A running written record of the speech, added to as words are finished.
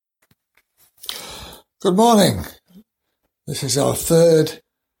Good morning. This is our third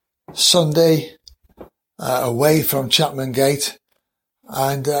Sunday away from Chapman Gate,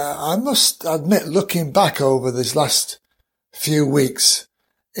 and I must admit, looking back over this last few weeks,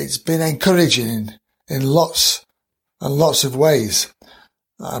 it's been encouraging in lots and lots of ways.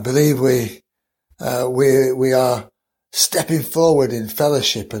 I believe we are stepping forward in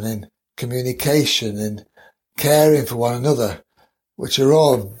fellowship and in communication and caring for one another, which are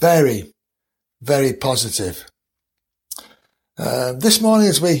all very, very positive. This morning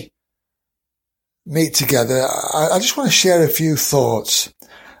as we meet together, I just want to share a few thoughts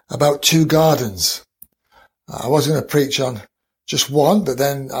about two gardens. I was going to preach on just one, but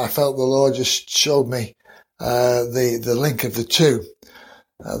then I felt the Lord just showed me the link of the two.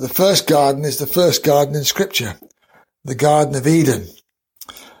 The first garden is the first garden in Scripture, the Garden of Eden.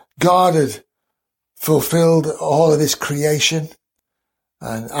 God had fulfilled all of his creation,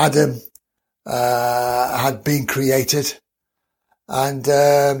 and Adam had been created, and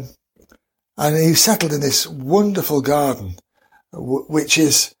he settled in this wonderful garden, which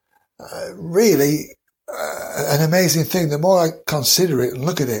is really an amazing thing. The more I consider it and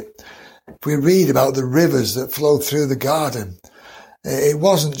look at it, if we read about the rivers that flowed through the garden, it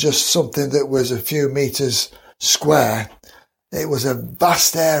wasn't just something that was a few meters square. It was a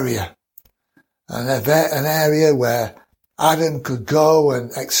vast area, and an area where Adam could go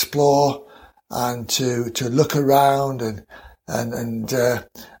and explore and to look around, and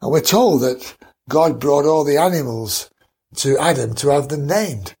we're told that God brought all the animals to Adam to have them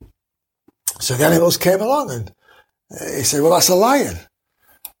named. So the animals came along, and he said, well, that's a lion,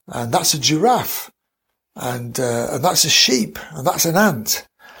 and that's a giraffe, and that's a sheep, and that's an ant.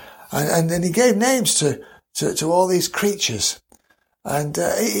 And then he gave names to all these creatures, and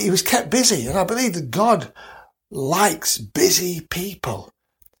he was kept busy. And I believe that God likes busy people.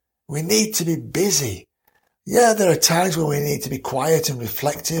 We need to be busy. Yeah, there are times when we need to be quiet and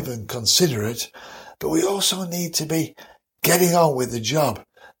reflective and considerate, but we also need to be getting on with the job.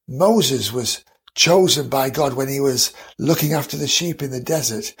 Moses was chosen by God when he was looking after the sheep in the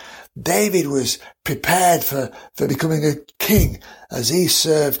desert. David was prepared for becoming a king as he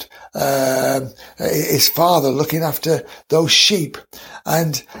served his father looking after those sheep.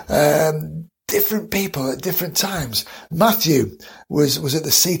 And different people at different times. Matthew was at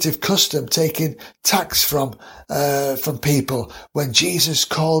the seat of custom taking tax from people when Jesus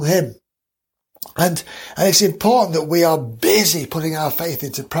called him. And it's important that we are busy putting our faith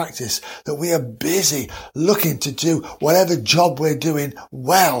into practice, that we are busy looking to do whatever job we're doing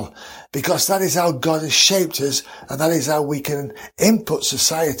well, because that is how God has shaped us, and that is how we can input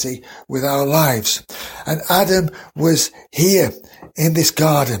society with our lives. And Adam was here in this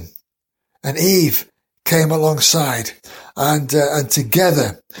garden, and Eve came alongside, and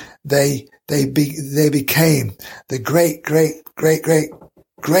together they became the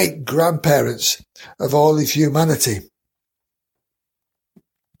great grandparents of all of humanity.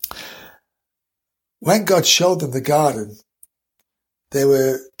 When God showed them the garden, there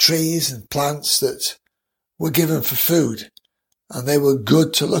were trees and plants that were given for food, and they were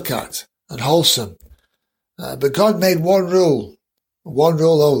good to look at and wholesome. But God made one rule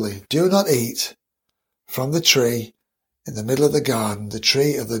only: do not eat from the tree in the middle of the garden, the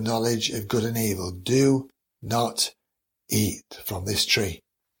tree of the knowledge of good and evil. Do not eat from this tree.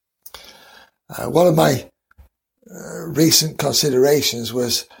 One of my recent considerations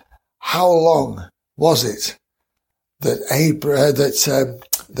was, how long was it that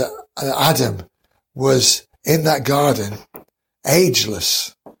Adam was in that garden,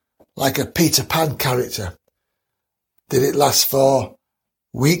 ageless, like a Peter Pan character? Did it last for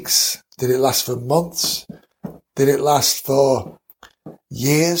weeks? Did it last for months? Did it last for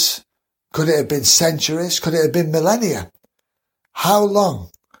years? Could it have been centuries? Could it have been millennia? How long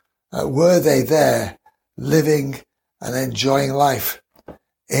were they there living and enjoying life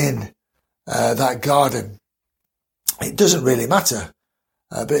in that garden? It doesn't really matter,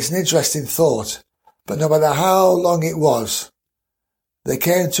 but it's an interesting thought. But no matter how long it was, they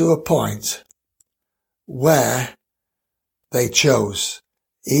came to a point where they chose.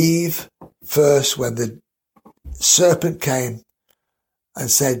 Eve first, when the serpent came and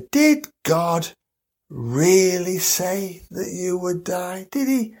said, did God really say that you would die? Did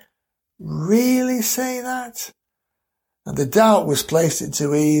he really say that? And the doubt was placed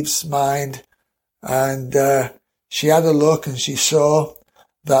into Eve's mind, and she had a look, and she saw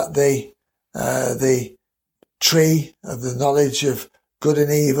that the tree of the knowledge of good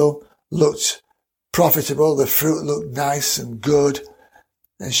and evil looked profitable, the fruit looked nice and good,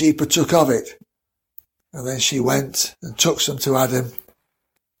 and she partook of it. And then she went and took some to Adam,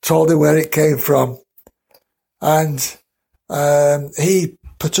 told him where it came from, and he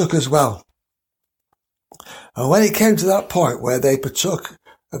partook as well. And when it came to that point where they partook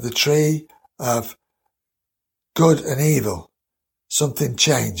of the tree of good and evil, something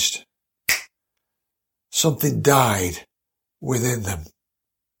changed. Something died within them.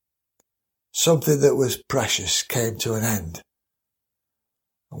 Something that was precious came to an end.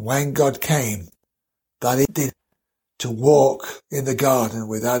 And when God came, that he did to walk in the garden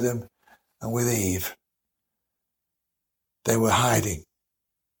with Adam and with Eve, they were hiding.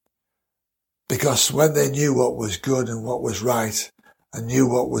 Because when they knew what was good and what was right and knew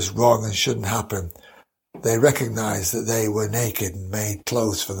what was wrong and shouldn't happen, they recognized that they were naked and made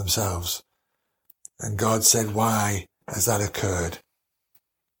clothes for themselves. And God said, why has that occurred?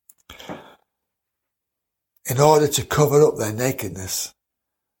 In order to cover up their nakedness,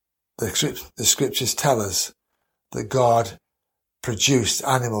 the scriptures tell us that God produced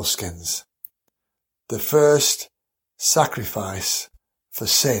animal skins. The first sacrifice for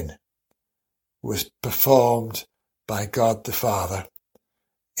sin was performed by God the Father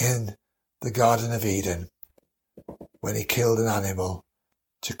in the Garden of Eden when he killed an animal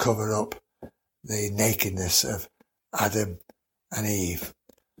to cover up the nakedness of Adam and Eve.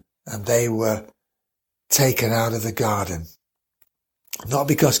 And they were taken out of the garden, not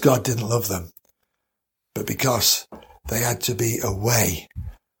because God didn't love them, but because they had to be away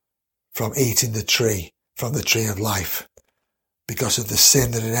from eating from the tree of life. Because of the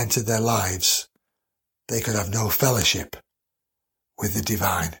sin that had entered their lives, they could have no fellowship with the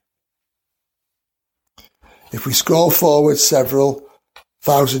divine. If we scroll forward several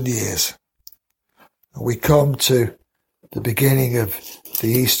thousand years, we come to the beginning of the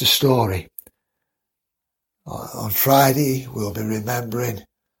Easter story. On Friday, we'll be remembering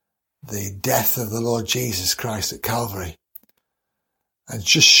the death of the Lord Jesus Christ at Calvary. And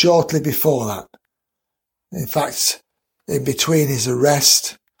just shortly before that, in fact, in between his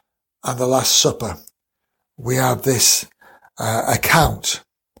arrest and the Last Supper, we have this account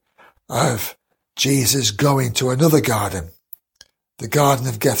of Jesus going to another garden, the Garden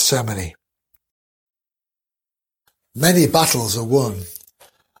of Gethsemane. Many battles are won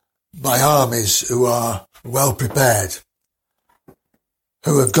by armies who are well prepared,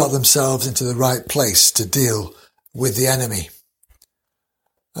 who have got themselves into the right place to deal with the enemy.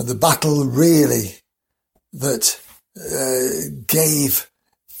 And the battle really that gave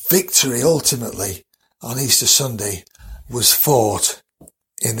victory ultimately on Easter Sunday was fought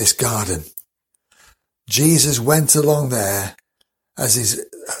in this garden. Jesus went along there as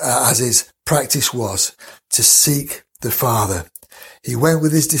his practice was to seek the Father. He went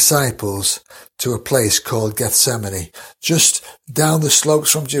with his disciples to a place called Gethsemane, just down the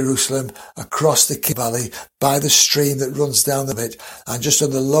slopes from Jerusalem, across the valley, by the stream that runs down the bit, and just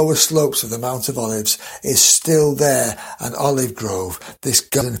on the lower slopes of the Mount of Olives is still there an olive grove, this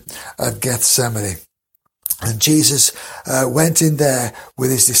garden of Gethsemane. And Jesus went in there with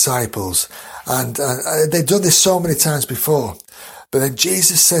his disciples, and they've done this so many times before. But then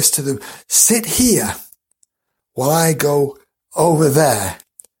Jesus says to them, sit here while I go over there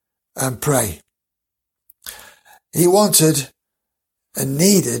and pray. He wanted and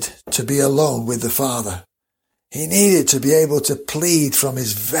needed to be alone with the Father. He needed to be able to plead from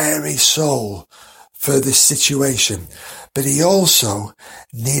his very soul for this situation. But he also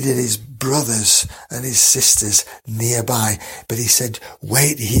needed his brothers and his sisters nearby. But he said,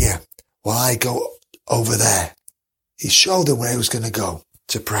 wait here while I go over there. He showed them where he was going to go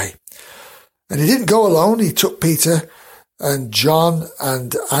to pray. And he didn't go alone. He took Peter and John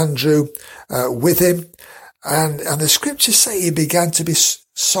and Andrew with him. And the scriptures say he began to be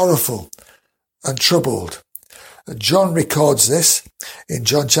sorrowful and troubled. John records this in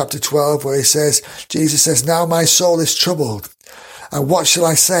John chapter 12, where Jesus says, now my soul is troubled. And what shall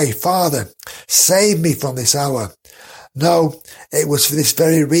I say? Father, save me from this hour. No, it was for this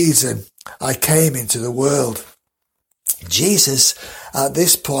very reason I came into the world. Jesus, at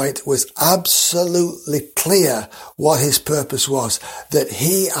this point, was absolutely clear what his purpose was, that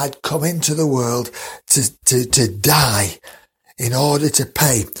he had come into the world to die in order to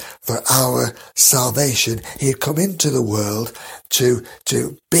pay for our salvation. He had come into the world to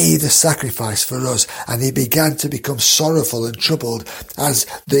be the sacrifice for us, and he began to become sorrowful and troubled as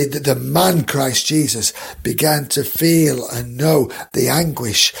the man Christ Jesus began to feel and know the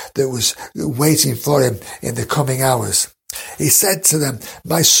anguish that was waiting for him in the coming hours. He said to them,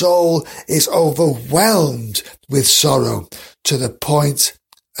 my soul is overwhelmed with sorrow to the point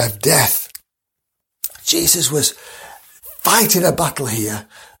of death. Jesus was fighting a battle here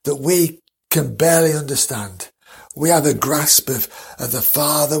that we can barely understand. we have a grasp of the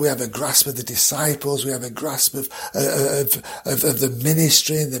Father, we have a grasp of the disciples, we have a grasp of the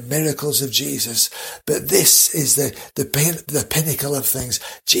ministry and the miracles of Jesus. But this is the pinnacle of things.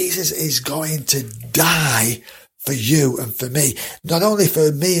 Jesus is going to die for you and for me, not only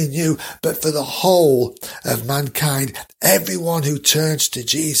for me and you, but for the whole of mankind. Everyone who turns to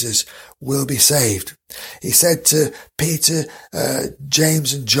Jesus will be saved. He said to Peter,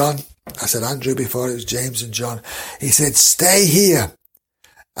 James and John, I said Andrew before, it was James and John. He said, stay here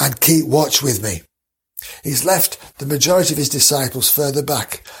and keep watch with me. He's left the majority of his disciples further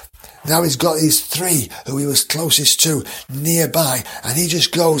back. Now he's got these three who he was closest to nearby, and he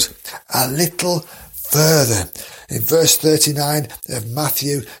just goes a little further. In verse 39 of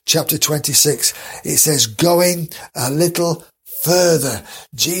Matthew chapter 26, it says, going a little further.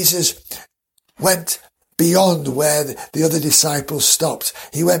 Jesus went beyond where the other disciples stopped.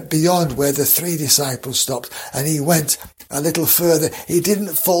 He went beyond where the three disciples stopped, and he went a little further. He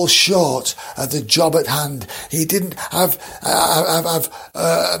didn't fall short of the job at hand. He didn't have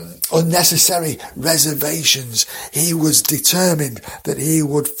unnecessary reservations. He was determined that he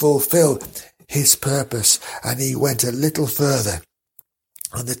would fulfill his purpose, and he went a little further.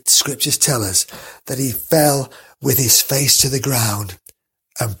 And the scriptures tell us that he fell with his face to the ground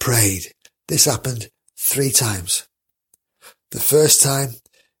and prayed. This happened 3 times. The first time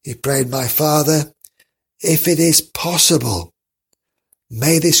he prayed, my Father, if it is possible,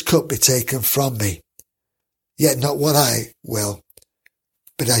 may this cup be taken from me, yet not what I will,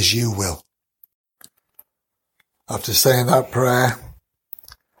 but as you will. After saying that prayer,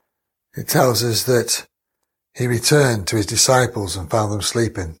 it tells us that he returned to his disciples and found them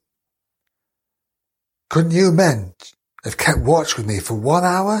sleeping. Couldn't you men have kept watch with me for 1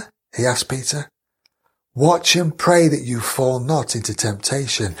 hour? He asked Peter. Watch and pray that you fall not into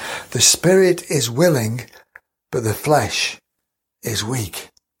temptation. The spirit is willing, but the flesh is weak.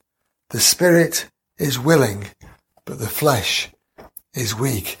 The spirit is willing, but the flesh is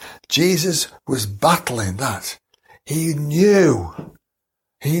weak. Jesus was battling that. He knew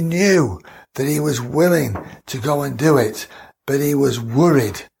that he was willing to go and do it, but he was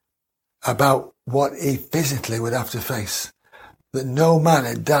worried about what he physically would have to face. That no man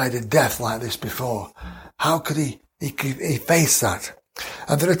had died a death like this before. How could he face that?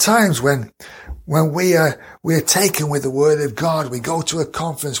 And there are times when we are taken with the word of God. We go to a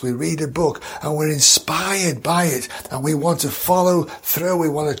conference, we read a book, and we're inspired by it, and we want to follow through. We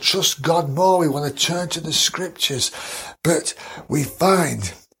want to trust God more. We want to turn to the scriptures. But we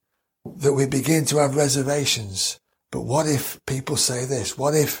find that we begin to have reservations. But what if people say this?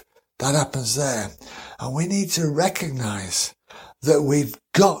 What if that happens there? And we need to recognize that we've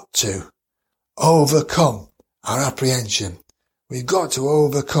got to overcome our apprehension. We've got to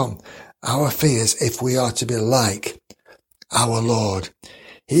overcome our fears if we are to be like our Lord.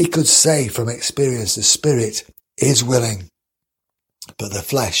 He could say from experience, the spirit is willing, but the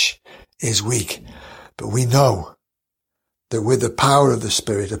flesh is weak. But we know that with the power of the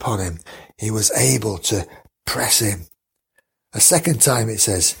Spirit upon him, he was able to press him. A second time it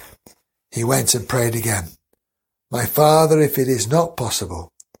says, he went and prayed again. My Father, if it is not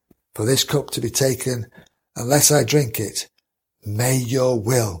possible for this cup to be taken unless I drink it, may your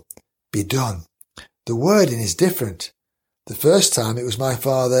will be done. The wording is different. The first time it was my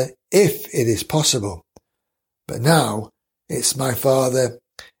Father, if it is possible. But now it's my Father,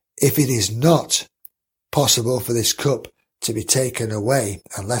 if it is not possible for this cup to be taken away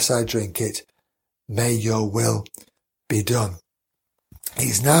unless I drink it, may your will be done.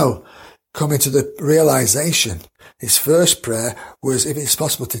 He's now coming to the realization. His first prayer was, if it's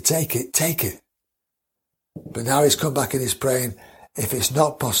possible to take it, take it. But now he's come back and he's praying, if it's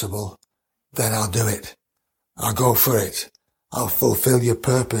not possible, then I'll do it. I'll go for it. I'll fulfill your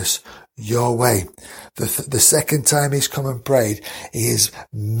purpose your way. The second time he's come and prayed, he is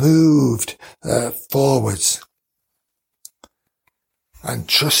moved forwards and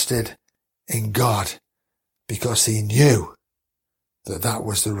trusted in God because he knew that that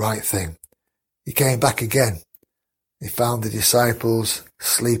was the right thing. He came back again. He found the disciples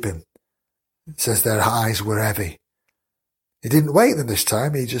sleeping. It says their eyes were heavy. He didn't wake them this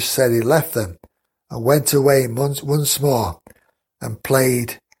time. He just said he left them and went away once more and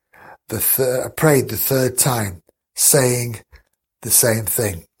prayed the third time, saying the same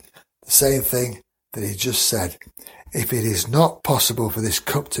thing. The same thing that he just said. If it is not possible for this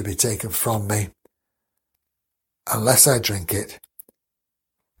cup to be taken from me, unless I drink it,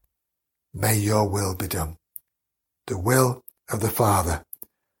 may your will be done. The will of the Father.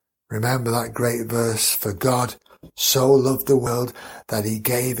 Remember that great verse, for God so loved the world that he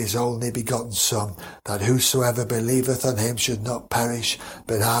gave his only begotten Son, that whosoever believeth on him should not perish,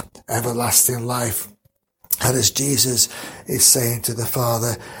 but have everlasting life. And as Jesus is saying to the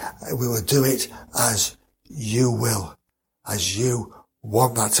Father, we will do it as you will, as you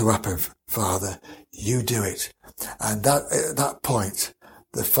want that to happen, Father. You do it. And at that point,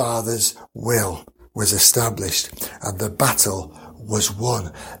 the Father's will was established and the battle was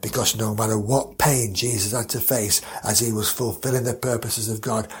won, because no matter what pain Jesus had to face as he was fulfilling the purposes of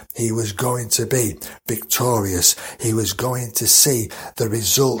God, he was going to be victorious. He was going to see the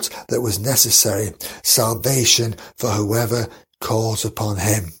result that was necessary, salvation for whoever calls upon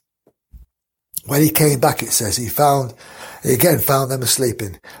him. When he came back, it says, he again found them asleep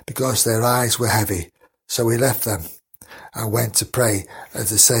because their eyes were heavy. So he left them and went to pray the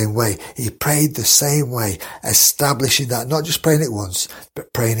same way. He prayed the same way, establishing that, not just praying it once,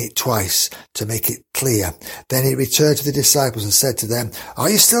 but praying it twice to make it clear. Then he returned to the disciples and said to them, are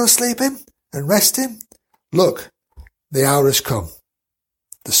you still sleeping and resting? Look, the hour has come.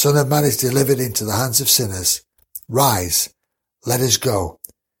 The Son of Man is delivered into the hands of sinners. Rise, let us go.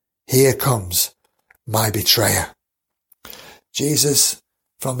 Here comes my betrayer. Jesus,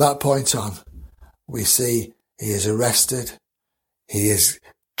 from that point on, we see he is arrested, he is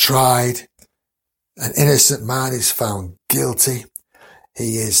tried, an innocent man is found guilty,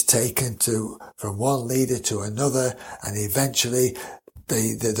 he is taken from one leader to another, and eventually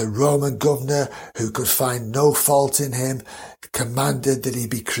the Roman governor, who could find no fault in him, commanded that he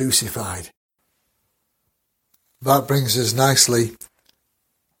be crucified. That brings us nicely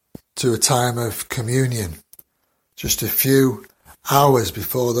to a time of communion, just a few hours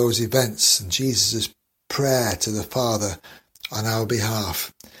before those events and Jesus' prayer to the Father on our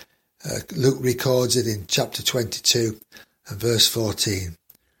behalf. Luke records it in chapter 22 and verse 14.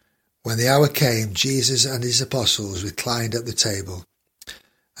 When the hour came, Jesus and his apostles reclined at the table,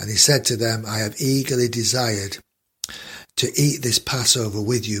 and he said to them, I have eagerly desired to eat this Passover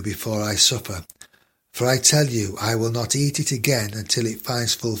with you before I suffer. For I tell you, I will not eat it again until it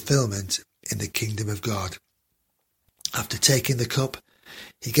finds fulfillment in the kingdom of God. After taking the cup,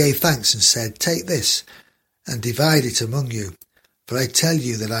 he gave thanks and said, take this and divide it among you. For I tell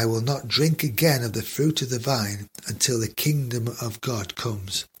you that I will not drink again of the fruit of the vine until the kingdom of God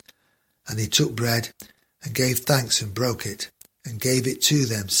comes. And he took bread and gave thanks and broke it and gave it to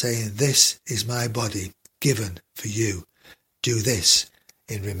them, saying, this is my body given for you. Do this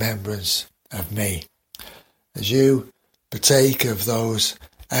in remembrance of me. As you partake of those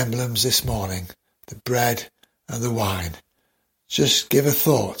emblems this morning, the bread and the wine, just give a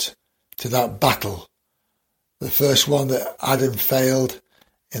thought to that battle, the first one that Adam failed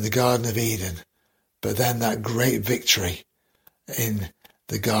in the Garden of Eden, but then that great victory in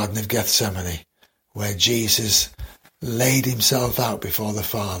the Garden of Gethsemane, where Jesus laid himself out before the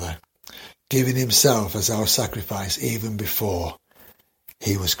Father, giving himself as our sacrifice even before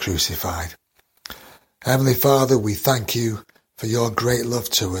he was crucified. Heavenly Father, we thank you for your great love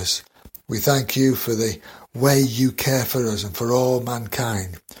to us. We thank you for the way you care for us and for all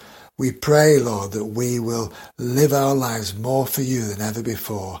mankind. We pray, Lord, that we will live our lives more for you than ever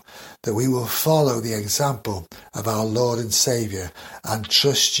before, that we will follow the example of our Lord and Saviour and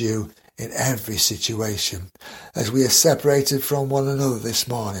trust you in every situation. As we are separated from one another this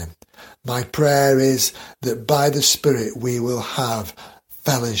morning, my prayer is that by the Spirit we will have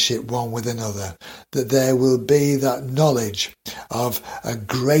fellowship one with another, that there will be that knowledge of a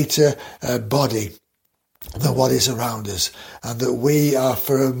greater body than what is around us, and that we are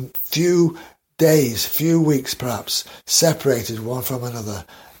for a few days, few weeks perhaps, separated one from another.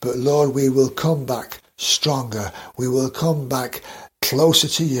 But Lord, we will come back stronger. We will come back closer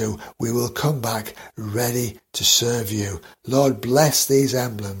to you. We will come back ready to serve you. Lord, bless these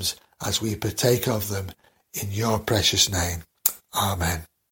emblems as we partake of them in your precious name. Amen.